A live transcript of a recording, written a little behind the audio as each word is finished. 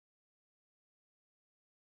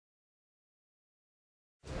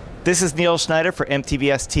This is Neil Schneider for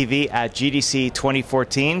MTBS-TV at GDC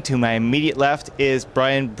 2014. To my immediate left is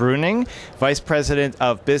Brian Bruning, Vice President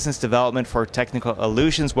of Business Development for Technical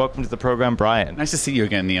Illusions. Welcome to the program, Brian. Nice to see you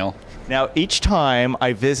again, Neil. Now, each time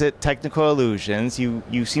I visit Technical Illusions,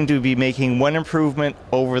 you seem to be making one improvement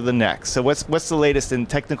over the next. So what's the latest in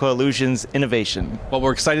Technical Illusions innovation? Well,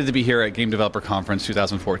 we're excited to be here at Game Developer Conference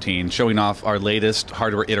 2014, showing off our latest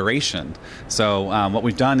hardware iteration. So what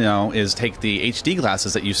we've done now is take the HD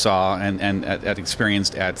glasses that you saw and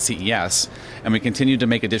experienced at CES, and we continue to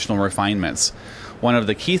make additional refinements. One of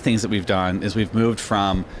the key things that we've done is we've moved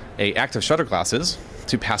from active shutter glasses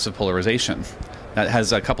to passive polarization. That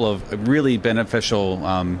has a couple of really beneficial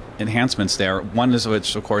enhancements there. One is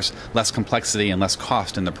which, of course, less complexity and less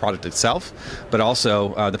cost in the product itself, but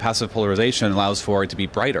also the passive polarization allows for it to be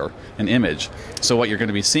brighter in image. So what you're going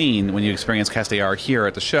to be seeing when you experience castAR here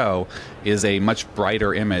at the show is a much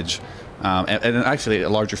brighter image and actually a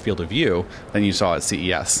larger field of view than you saw at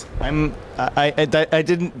CES. That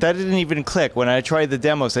didn't even click when I tried the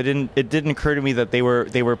demos. It didn't occur to me that they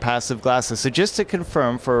were passive glasses. So just to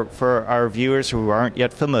confirm for our viewers who aren't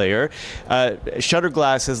yet familiar, shutter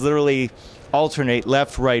glasses literally alternate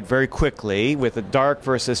left, right very quickly with a dark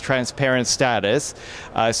versus transparent status,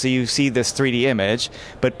 so you see this 3D image.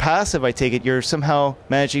 But passive, I take it, you're somehow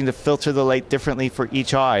managing to filter the light differently for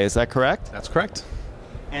each eye. Is that correct? That's correct.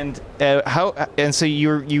 And so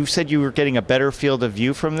you said you were getting a better field of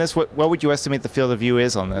view from this. What would you estimate the field of view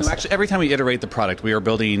is on this? No, actually, every time we iterate the product, we are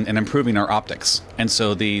building and improving our optics. And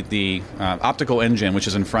so the optical engine, which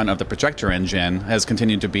is in front of the projector engine, has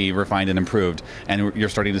continued to be refined and improved. And you're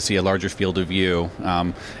starting to see a larger field of view.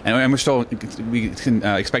 And we can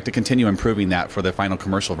expect to continue improving that for the final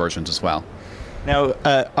commercial versions as well. Now,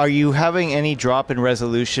 are you having any drop in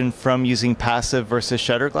resolution from using passive versus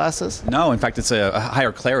shutter glasses? No, in fact, it's a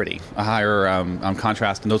higher clarity, a higher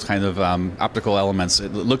contrast, and those kind of optical elements.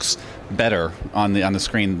 It looks better on the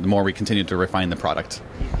screen the more we continue to refine the product.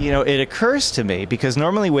 You know, it occurs to me, because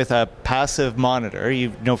normally with a passive monitor,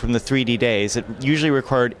 you know from the 3D days, it usually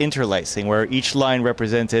required interlacing, where each line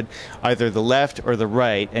represented either the left or the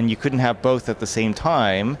right, and you couldn't have both at the same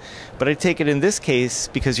time. But I take it in this case,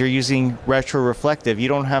 because you're using retroreflective, you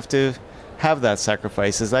don't have to have that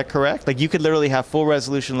sacrifice. Is that correct? Like, you could literally have full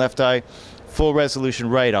resolution left eye, full resolution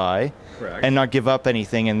right eye, correct, and not give up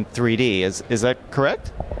anything in 3D. Is that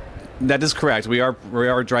correct? That is correct. We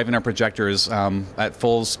are driving our projectors at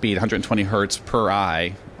full speed, 120 hertz per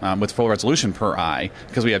eye, with full resolution per eye,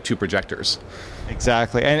 because we have two projectors.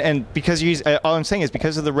 Exactly, and because you use, all I'm saying is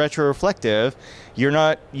because of the retroreflective, you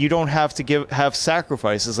don't have to have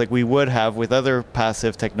sacrifices like we would have with other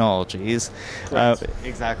passive technologies.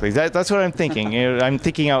 Exactly, that's what I'm thinking. You know, I'm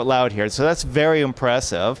thinking out loud here. So that's very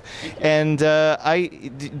impressive. And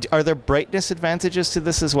are there brightness advantages to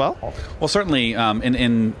this as well? Well, certainly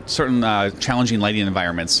in certain challenging lighting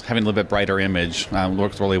environments, having a little bit brighter image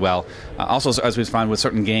works really well. Also, as we've found with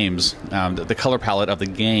certain games, the color palette of the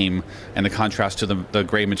game and the contrast to the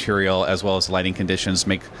gray material as well as the lighting conditions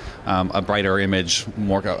make a brighter image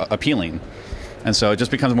more appealing. And so it just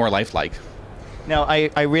becomes more lifelike. Now,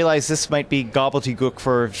 I realize this might be gobbledygook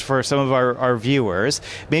for some of our viewers.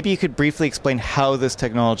 Maybe you could briefly explain how this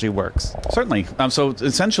technology works. Certainly. So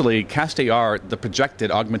essentially, castAR, the projected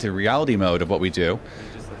augmented reality mode of what we do,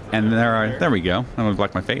 and there we go. I'm going to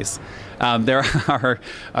block my face. There are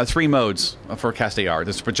three modes for castAR.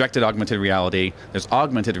 There's projected augmented reality, there's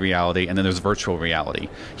augmented reality, and then there's virtual reality.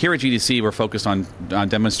 Here at GDC, we're focused on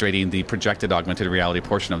demonstrating the projected augmented reality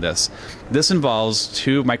portion of this. This involves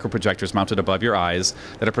two microprojectors mounted above your eyes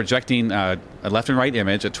that are projecting a left and right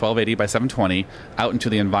image at 1280 by 720 out into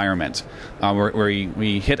the environment, where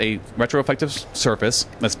we hit a retroreflective surface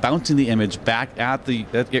that's bouncing the image back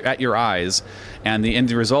at your eyes, and the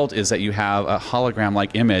end result is that you have a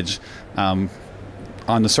hologram-like image on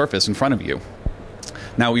the surface in front of you.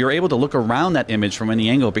 Now, you're able to look around that image from any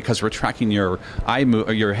angle because we're tracking your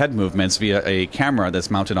head movements via a camera that's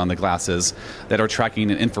mounted on the glasses that are tracking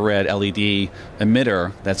an infrared LED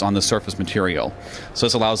emitter that's on the surface material. So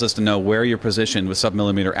this allows us to know where you're positioned with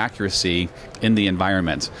sub-millimeter accuracy in the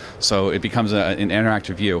environment. So it becomes an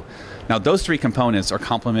interactive view. Now, those three components are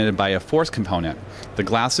complemented by a fourth component. The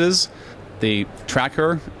glasses, the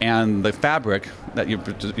tracker, and the fabric that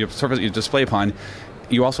you display upon.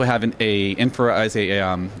 You also have a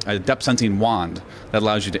depth sensing wand that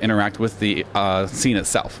allows you to interact with the scene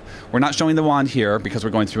itself. We're not showing the wand here because we're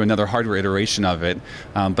going through another hardware iteration of it,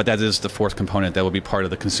 but that is the fourth component that will be part of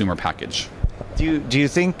the consumer package. Do you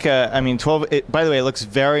think, I mean, 12, by the way, it looks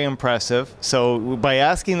very impressive. So by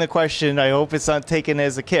asking the question, I hope it's not taken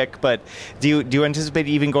as a kick, but do you anticipate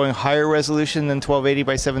even going higher resolution than 1280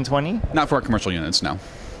 by 720? Not for our commercial units, no.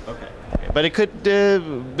 Okay. But it could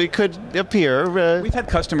appear. We've had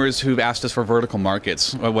customers who've asked us for vertical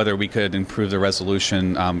markets, whether we could improve the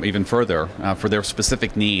resolution even further for their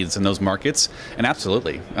specific needs in those markets, and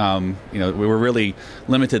absolutely. We were really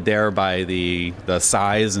limited there by the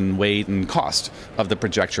size and weight and cost of the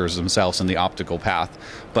projectors themselves and the optical path.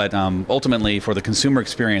 But ultimately, for the consumer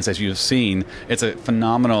experience, as you've seen, it's a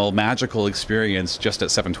phenomenal, magical experience just at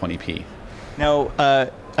 720p. Now,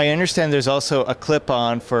 I understand there's also a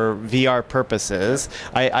clip-on for VR purposes.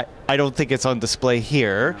 I don't think it's on display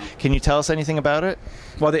here. Can you tell us anything about it?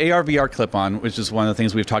 Well, the AR/VR clip-on, which is one of the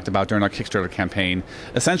things we've talked about during our Kickstarter campaign,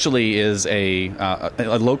 essentially is a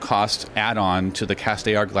low-cost add-on to the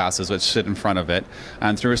castAR glasses which sit in front of it,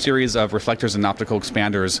 and through a series of reflectors and optical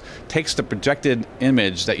expanders, takes the projected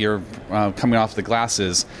image that you're coming off the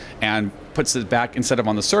glasses and puts it back, instead of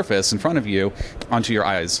on the surface in front of you, onto your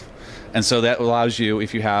eyes. And so that allows you,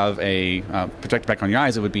 if you have a projector back on your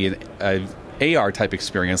eyes, it would be an AR type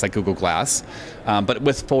experience like Google Glass, but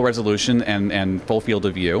with full resolution and full field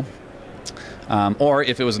of view. Or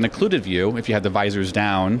if it was an occluded view, if you had the visors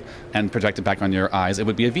down and projected back on your eyes, it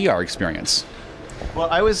would be a VR experience. Well,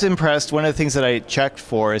 I was impressed. One of the things that I checked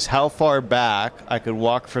for is how far back I could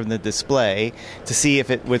walk from the display to see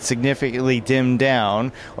if it would significantly dim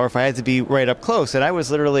down or if I had to be right up close. And I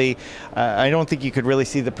was literally, I don't think you could really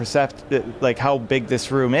see like how big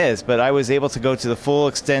this room is, but I was able to go to the full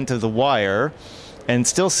extent of the wire and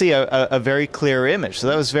still see a very clear image. So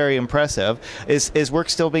that was very impressive. Is work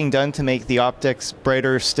still being done to make the optics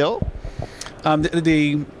brighter still?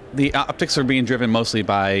 The optics are being driven mostly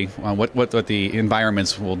by what the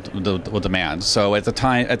environments will demand. So at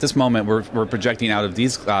this moment, we're projecting out of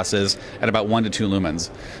these glasses at about 1 to 2 lumens.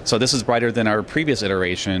 So this is brighter than our previous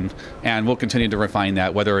iteration, and we'll continue to refine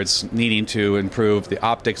that, whether it's needing to improve the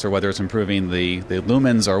optics or whether it's improving the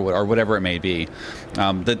lumens or whatever it may be.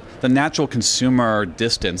 The natural consumer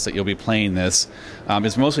distance that you'll be playing this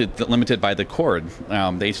is mostly limited by the cord,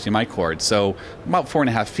 the HDMI cord. So about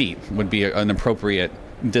 4.5 feet would be an appropriate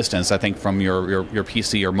distance, I think, from your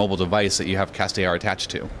PC or mobile device that you have castAR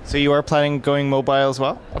attached to. So you are planning going mobile as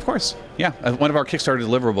well? Of course, yeah. One of our Kickstarter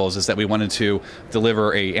deliverables is that we wanted to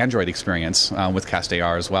deliver a Android experience with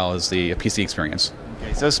castAR as well as the PC experience.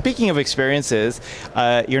 Okay, so speaking of experiences,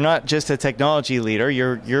 you're not just a technology leader,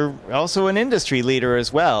 you're also an industry leader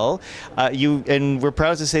as well. And we're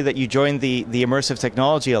proud to say that you joined the Immersive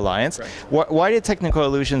Technology Alliance. Right. Why did Technical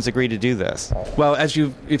Illusions agree to do this? Well, if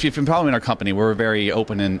you've been following our company, we're a very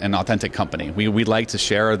open and authentic company. We like to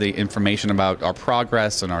share the information about our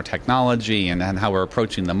progress and our technology and how we're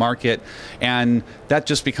approaching the market. And that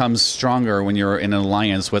just becomes stronger when you're in an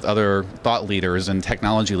alliance with other thought leaders and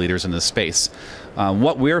technology leaders in this space.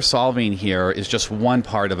 What we're solving here is just one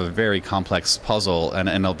part of a very complex puzzle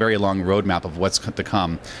and a very long roadmap of what's to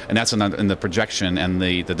come, and that's in the projection and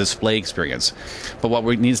the display experience. But what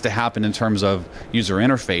needs to happen in terms of user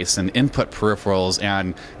interface and input peripherals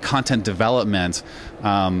and content development,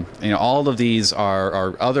 all of these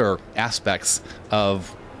are other aspects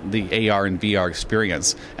of the AR and VR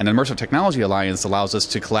experience. And the Immersive Technology Alliance allows us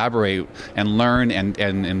to collaborate and learn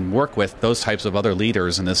and work with those types of other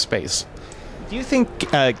leaders in this space. Do you think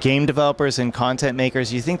game developers and content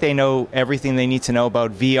makers, do you think they know everything they need to know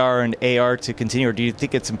about VR and AR to continue, or do you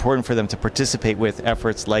think it's important for them to participate with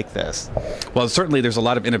efforts like this? Well, certainly there's a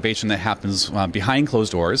lot of innovation that happens behind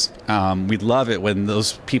closed doors. We'd love it when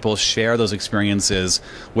those people share those experiences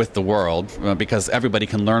with the world because everybody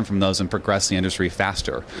can learn from those and progress the industry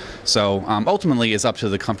faster. So ultimately it's up to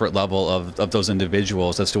the comfort level of those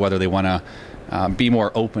individuals as to whether they want to be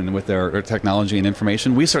more open with their technology and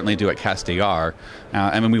information. We certainly do at castAR.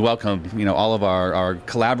 And we welcome all of our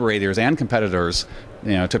collaborators and competitors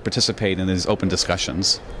to participate in these open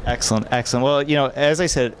discussions. Excellent, excellent. Well, as I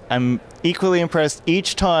said, I'm equally impressed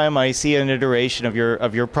each time I see an iteration of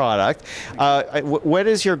your product. What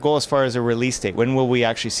is your goal as far as a release date? When will we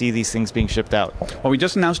actually see these things being shipped out? Well, we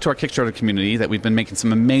just announced to our Kickstarter community that we've been making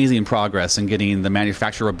some amazing progress in getting the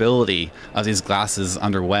manufacturability of these glasses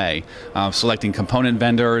underway, selecting component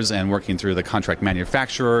vendors and working through the contract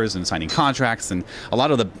manufacturers and signing contracts and a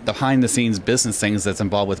lot of the behind-the-scenes business things that's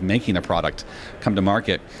involved with making a product come to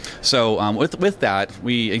market. So with that,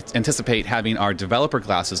 we anticipate having our developer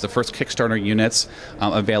glasses, the first Kickstarter units,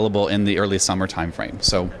 available in the early summer timeframe.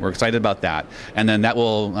 So we're excited about that. And then that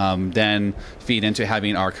will then feed into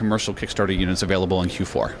having our commercial Kickstarter units available in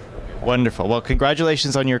Q4. Wonderful. Well,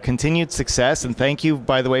 congratulations on your continued success, and thank you,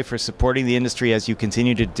 by the way, for supporting the industry as you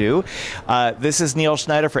continue to do. This is Neil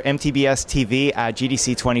Schneider for MTBS-TV at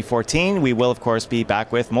GDC 2014. We will, of course, be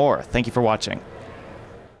back with more. Thank you for watching.